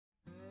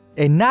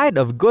A night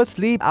of good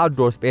sleep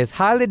outdoors is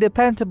highly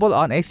dependable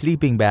on a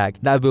sleeping bag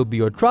that will be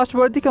your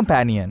trustworthy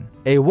companion.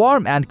 A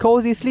warm and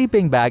cozy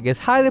sleeping bag is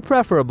highly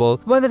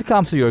preferable when it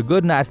comes to your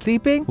good night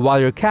sleeping while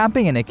you're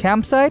camping in a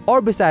campsite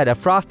or beside a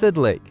frosted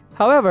lake.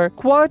 However,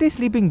 quality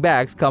sleeping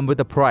bags come with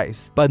a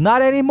price, but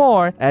not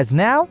anymore, as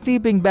now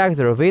sleeping bags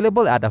are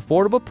available at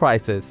affordable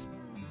prices.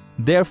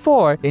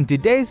 Therefore, in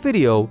today's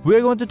video,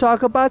 we're going to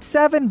talk about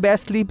 7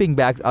 best sleeping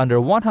bags under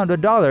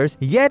 $100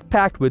 yet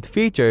packed with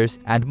features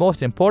and,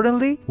 most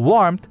importantly,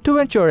 warmth to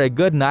ensure a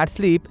good night's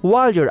sleep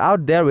while you're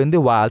out there in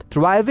the wild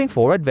thriving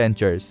for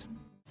adventures.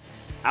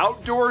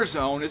 Outdoor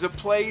Zone is a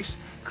place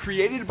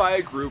created by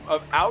a group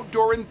of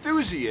outdoor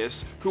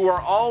enthusiasts who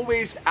are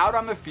always out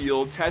on the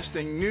field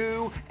testing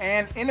new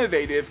and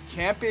innovative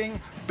camping,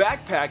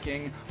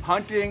 backpacking,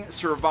 hunting,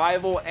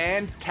 survival,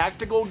 and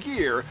tactical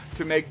gear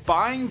to make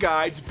buying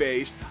guides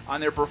based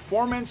on their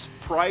performance,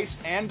 price,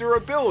 and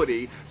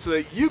durability so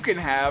that you can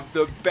have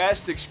the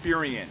best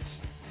experience.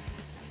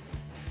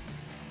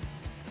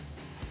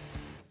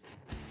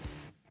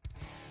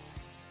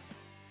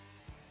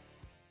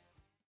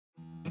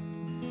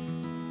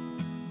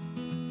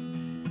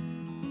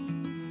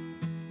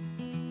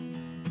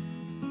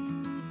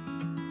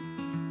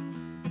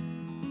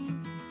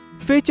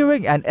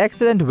 Featuring an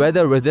excellent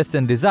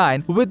weather-resistant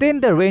design within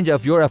the range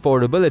of your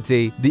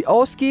affordability, the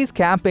Oaskys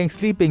Camping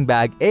Sleeping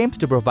Bag aims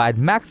to provide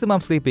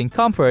maximum sleeping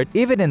comfort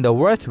even in the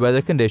worst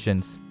weather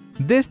conditions.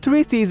 This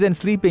 3-season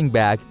sleeping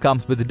bag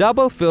comes with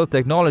double fill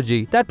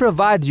technology that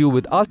provides you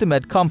with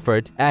ultimate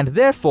comfort, and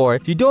therefore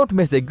you don't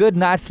miss a good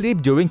night's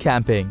sleep during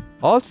camping.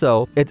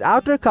 Also, its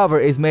outer cover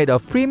is made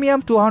of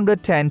premium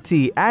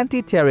 210T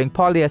anti-tearing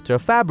polyester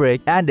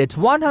fabric, and its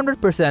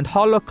 100%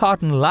 hollow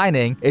cotton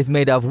lining is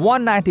made of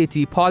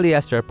 190T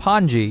polyester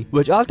pongee,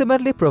 which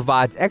ultimately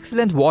provides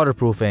excellent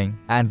waterproofing.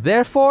 And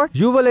therefore,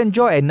 you will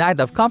enjoy a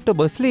night of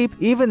comfortable sleep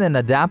even in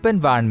a damp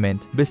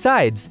environment.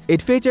 Besides,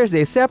 it features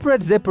a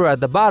separate zipper at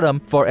the bottom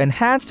for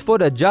enhanced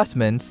foot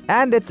adjustments,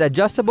 and its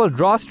adjustable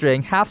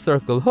drawstring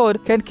half-circle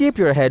hood can keep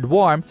your head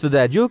warm so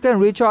that you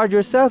can recharge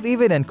yourself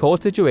even in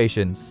cold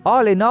situations.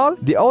 All in all,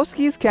 the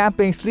Oaskys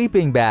Camping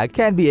Sleeping Bag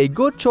can be a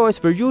good choice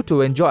for you to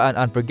enjoy an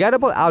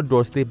unforgettable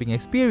outdoor sleeping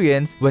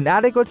experience when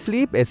adequate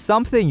sleep is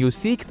something you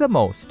seek the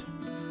most.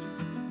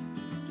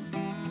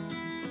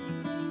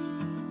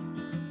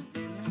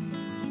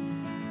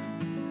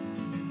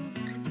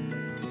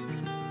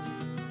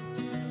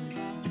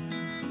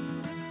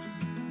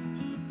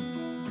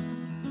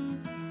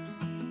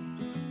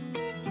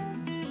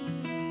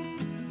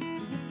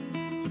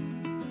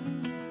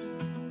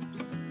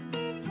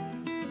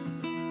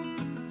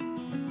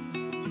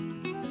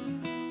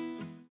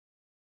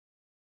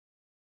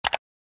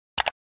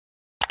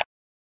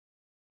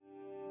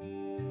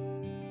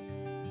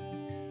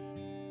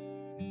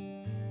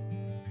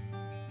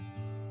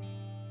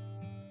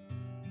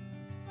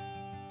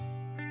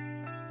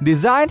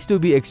 Designed to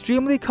be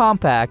extremely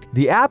compact,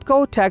 the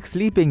Abco Tech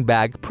Sleeping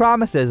Bag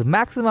promises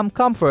maximum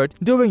comfort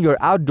during your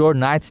outdoor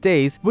night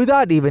stays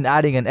without even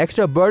adding an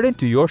extra burden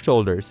to your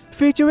shoulders.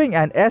 Featuring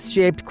an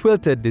S-shaped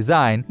quilted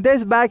design,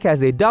 this bag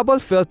has a double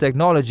fill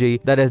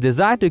technology that is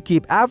designed to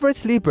keep average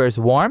sleepers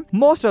warm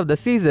most of the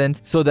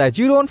seasons so that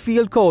you don't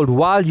feel cold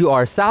while you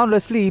are sound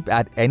asleep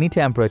at any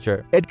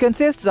temperature. It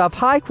consists of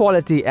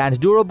high-quality and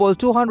durable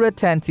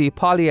 210T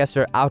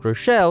polyester outer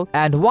shell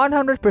and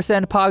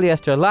 100%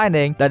 polyester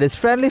lining that is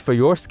friendly for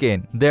your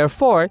skin.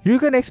 Therefore, you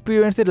can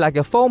experience it like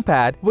a foam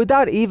pad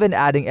without even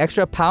adding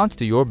extra pounds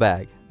to your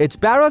bag. Its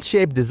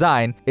barrel-shaped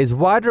design is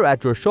wider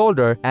at your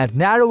shoulder and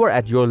narrower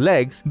at your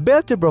legs,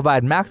 built to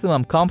provide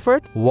maximum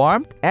comfort,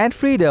 warmth, and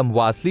freedom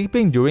while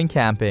sleeping during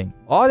camping.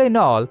 All in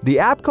all, the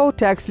Abco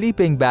Tech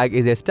Sleeping Bag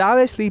is a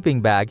stylish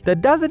sleeping bag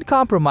that doesn't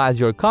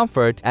compromise your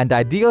comfort and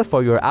ideal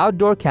for your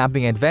outdoor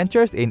camping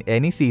adventures in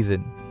any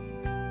season.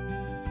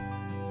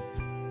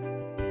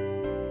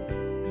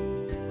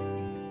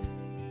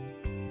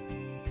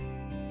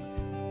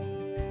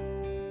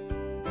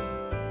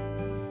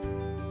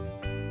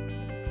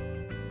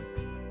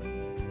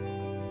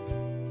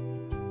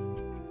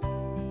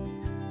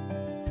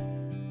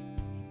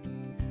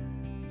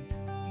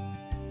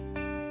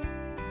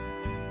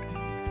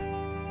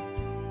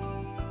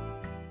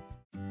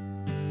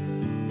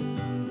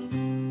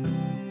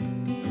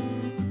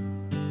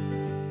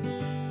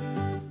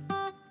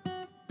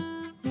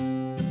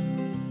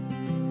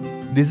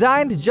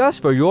 Designed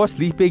just for your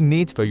sleeping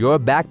needs for your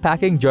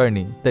backpacking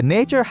journey, the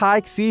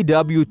Naturehike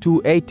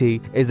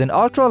CW280 is an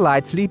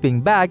ultralight sleeping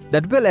bag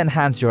that will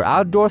enhance your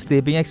outdoor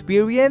sleeping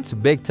experience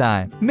big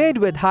time. Made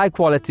with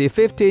high-quality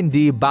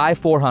 15D by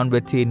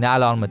 400T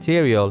nylon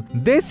material,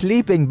 this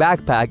sleeping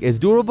backpack is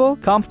durable,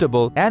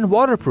 comfortable, and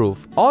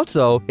waterproof.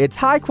 Also, its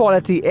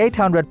high-quality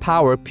 800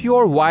 power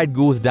pure white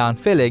goose down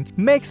filling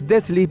makes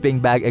this sleeping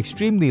bag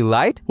extremely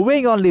light,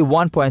 weighing only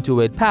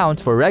 1.28 pounds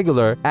for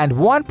regular and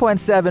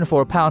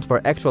 1.74 pounds for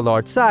for extra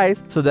large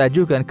size so that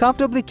you can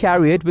comfortably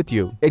carry it with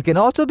you. It can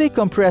also be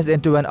compressed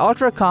into an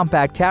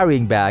ultra-compact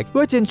carrying bag,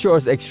 which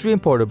ensures extreme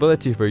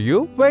portability for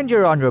you when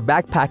you're on your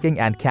backpacking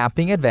and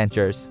camping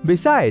adventures.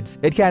 Besides,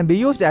 it can be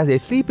used as a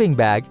sleeping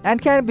bag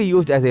and can be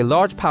used as a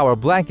large power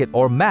blanket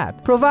or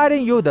mat,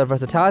 providing you the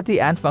versatility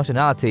and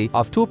functionality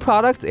of two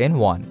products in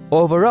one.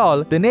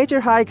 Overall, the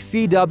Naturehike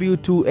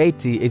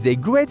CW280 is a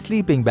great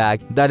sleeping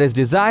bag that is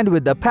designed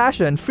with the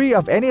passion free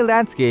of any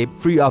landscape,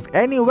 free of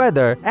any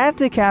weather, and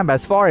to camp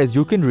as far as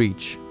you can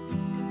reach.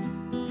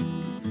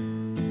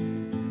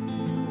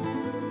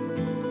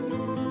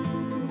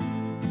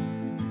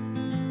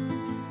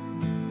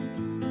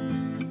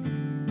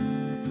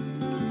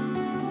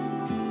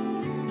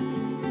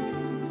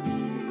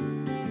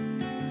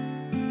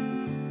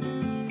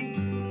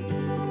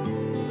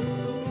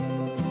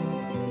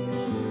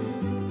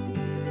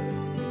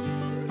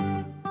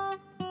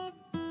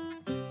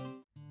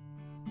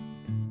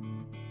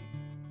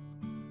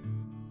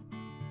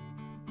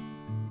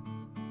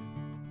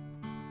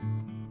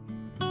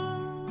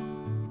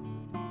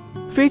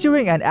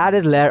 Featuring an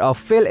added layer of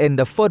fill in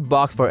the foot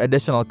box for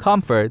additional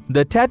comfort,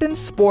 the Teton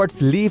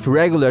Sports LEEF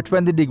Regular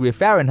 20°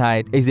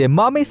 Fahrenheit is a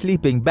mummy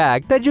sleeping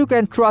bag that you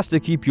can trust to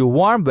keep you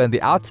warm when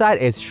the outside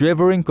is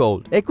shivering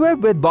cold.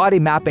 Equipped with body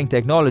mapping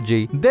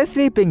technology, this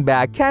sleeping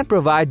bag can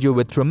provide you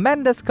with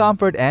tremendous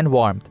comfort and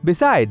warmth.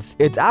 Besides,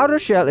 its outer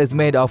shell is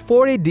made of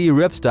 40D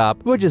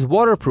ripstop, which is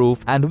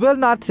waterproof and will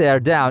not tear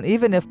down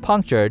even if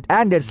punctured,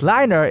 and its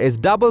liner is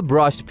double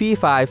brushed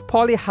P5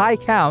 poly high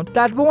count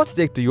that won't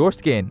stick to your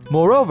skin.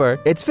 Moreover,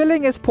 its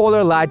filling is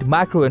polar light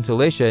micro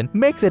insulation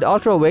makes it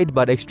ultra weight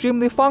but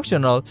extremely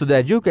functional so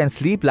that you can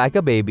sleep like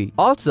a baby.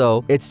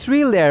 Also, its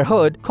 3-layer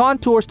hood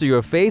contours to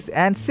your face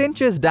and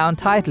cinches down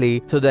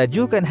tightly so that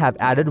you can have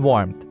added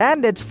warmth.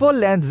 And its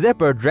full-length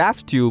zipper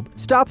draft tube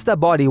stops the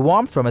body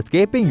warmth from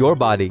escaping your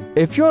body.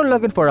 If you're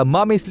looking for a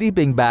mummy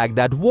sleeping bag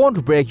that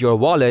won't break your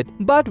wallet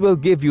but will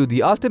give you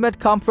the ultimate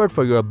comfort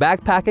for your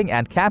backpacking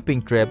and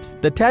camping trips,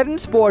 the Teton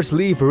Sports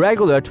LEEF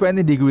Regular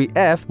 20°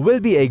 F will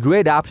be a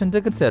great option to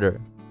consider.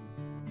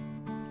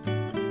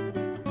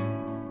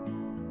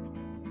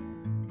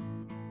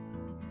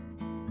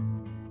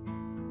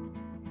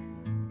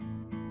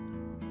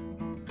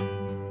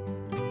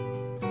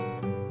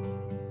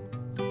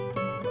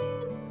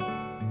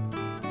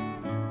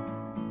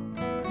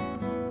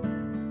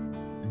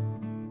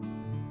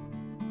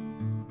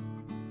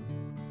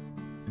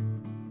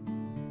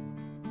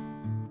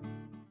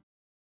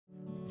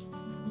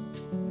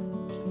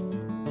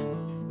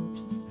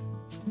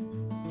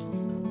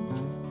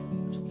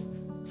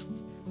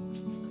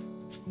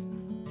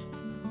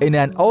 In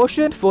an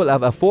ocean full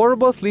of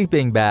affordable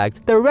sleeping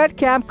bags, the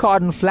REDCAMP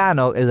Cotton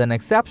Flannel is an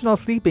exceptional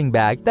sleeping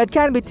bag that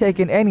can be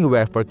taken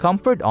anywhere for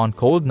comfort on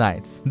cold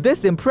nights.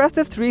 This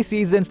impressive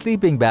 3-season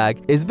sleeping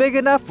bag is big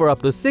enough for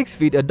up to 6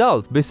 feet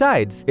adult.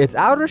 Besides, its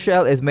outer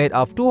shell is made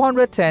of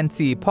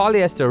 210C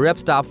polyester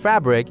ripstop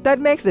fabric that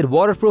makes it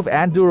waterproof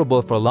and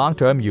durable for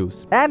long-term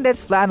use. And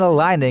its flannel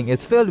lining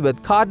is filled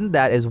with cotton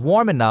that is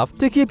warm enough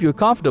to keep you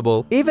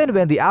comfortable even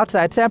when the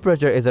outside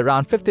temperature is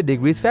around 50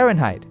 degrees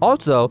Fahrenheit.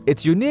 Also,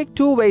 its unique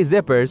two-way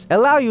zippers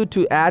allow you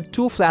to add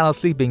 2 flannel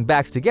sleeping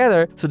bags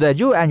together so that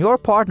you and your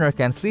partner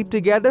can sleep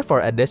together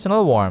for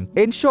additional warmth.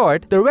 In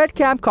short, the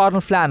REDCAMP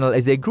Cotton Flannel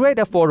is a great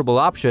affordable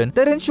option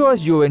that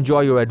ensures you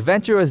enjoy your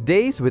adventurous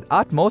days with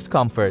utmost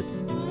comfort.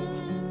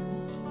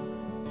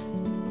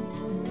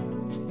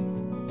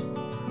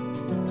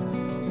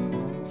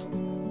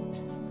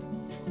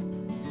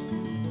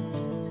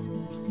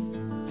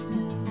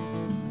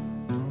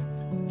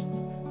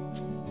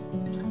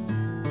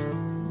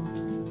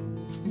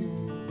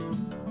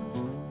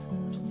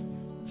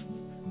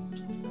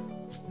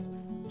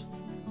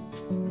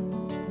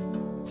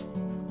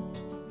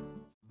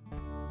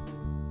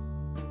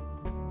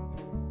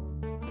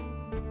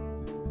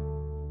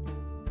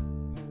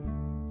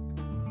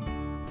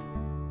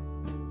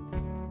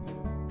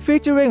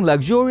 Featuring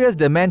luxurious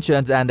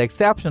dimensions and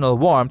exceptional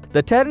warmth,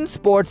 the Teton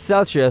Sports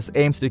Celsius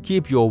aims to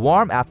keep you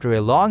warm after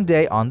a long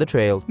day on the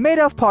trail. Made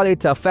of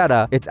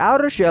polytaffeta, its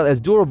outer shell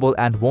is durable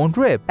and won't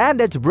rip,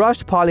 and its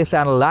brushed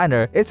polyflannel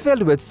liner is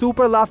filled with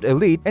Super Loft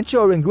Elite,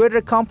 ensuring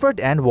greater comfort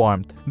and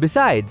warmth.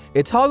 Besides,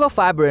 its hollow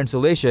fiber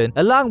insulation,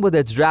 along with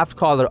its draft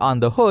collar on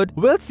the hood,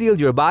 will seal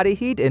your body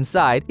heat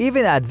inside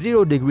even at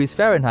 0 degrees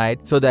Fahrenheit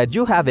so that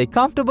you have a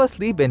comfortable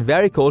sleep in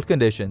very cold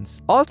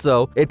conditions.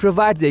 Also, it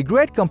provides a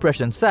great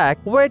compression sack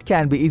where it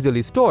can be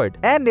easily stored,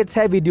 and its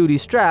heavy-duty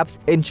straps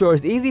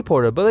ensures easy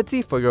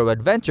portability for your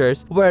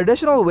adventures where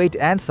additional weight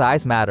and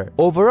size matter.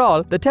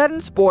 Overall, the Teton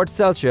Sports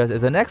Celsius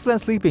is an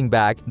excellent sleeping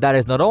bag that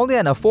is not only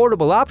an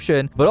affordable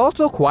option but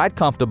also quite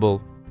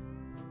comfortable.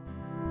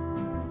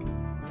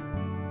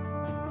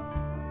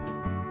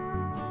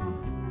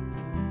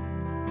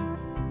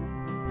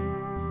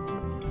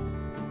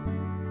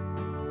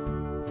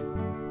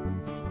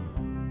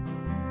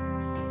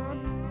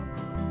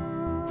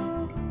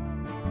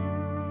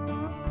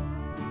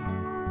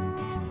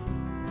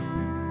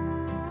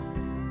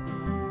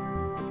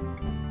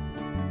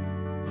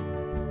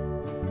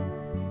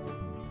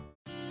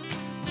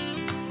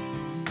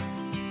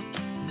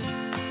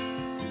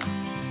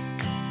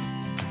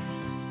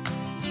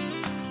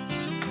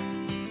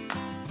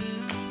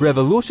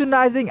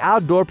 Revolutionizing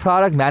outdoor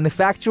product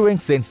manufacturing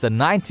since the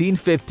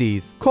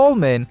 1950s,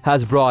 Coleman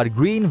has brought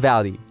Green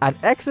Valley, an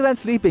excellent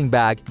sleeping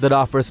bag that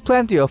offers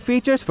plenty of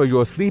features for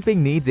your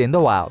sleeping needs in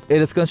the wild.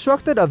 It is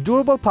constructed of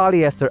durable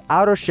polyester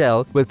outer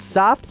shell with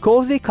soft,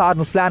 cozy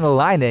cotton flannel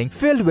lining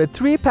filled with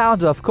 3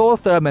 pounds of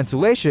cold therm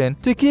insulation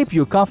to keep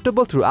you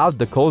comfortable throughout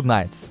the cold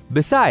nights.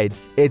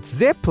 Besides, its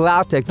zip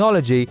pull-out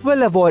technology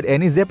will avoid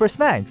any zipper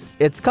snags.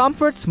 Its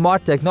Comfort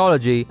Smart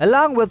technology,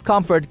 along with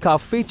Comfort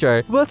Cuff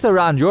feature, will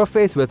surround your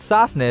face with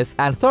softness,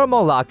 and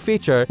Thermal Lock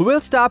feature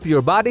will stop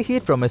your body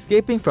heat from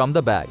escaping from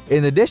the bag.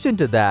 In addition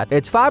to that,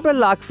 its Fiber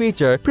Lock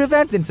feature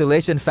prevents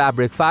insulation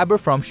fabric fiber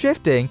from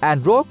shifting,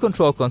 and roll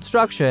control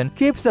construction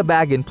keeps the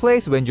bag in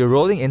place when you're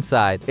rolling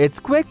inside. Its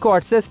Quick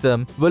Cord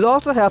system will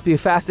also help you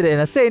fasten it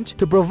in a cinch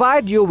to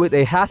provide you with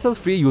a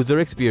hassle-free user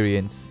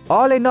experience.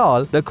 All in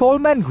all, the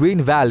Coleman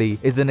Green Valley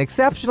is an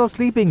exceptional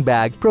sleeping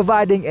bag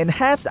providing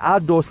enhanced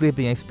outdoor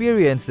sleeping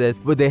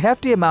experiences with a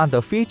hefty amount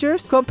of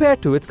features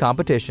compared to its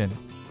competition.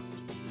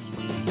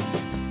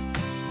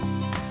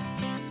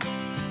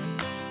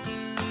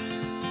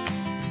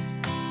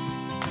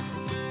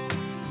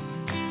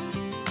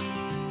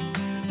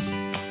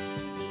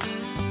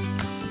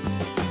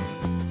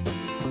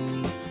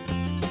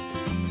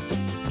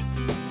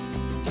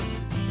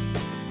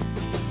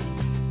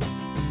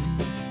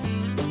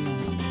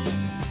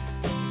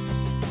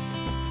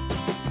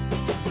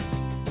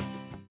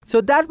 So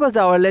that was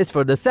our list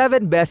for the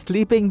 7 best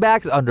sleeping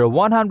bags under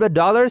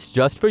 $100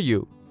 just for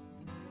you.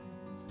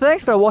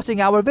 Thanks for watching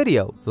our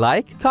video.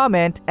 Like,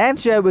 comment, and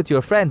share with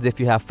your friends if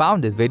you have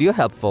found this video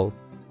helpful.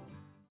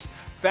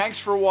 Thanks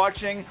for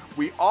watching.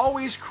 We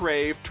always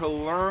crave to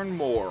learn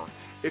more.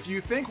 If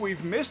you think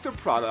we've missed a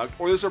product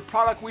or there's a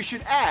product we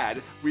should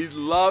add, we'd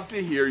love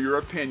to hear your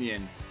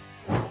opinion.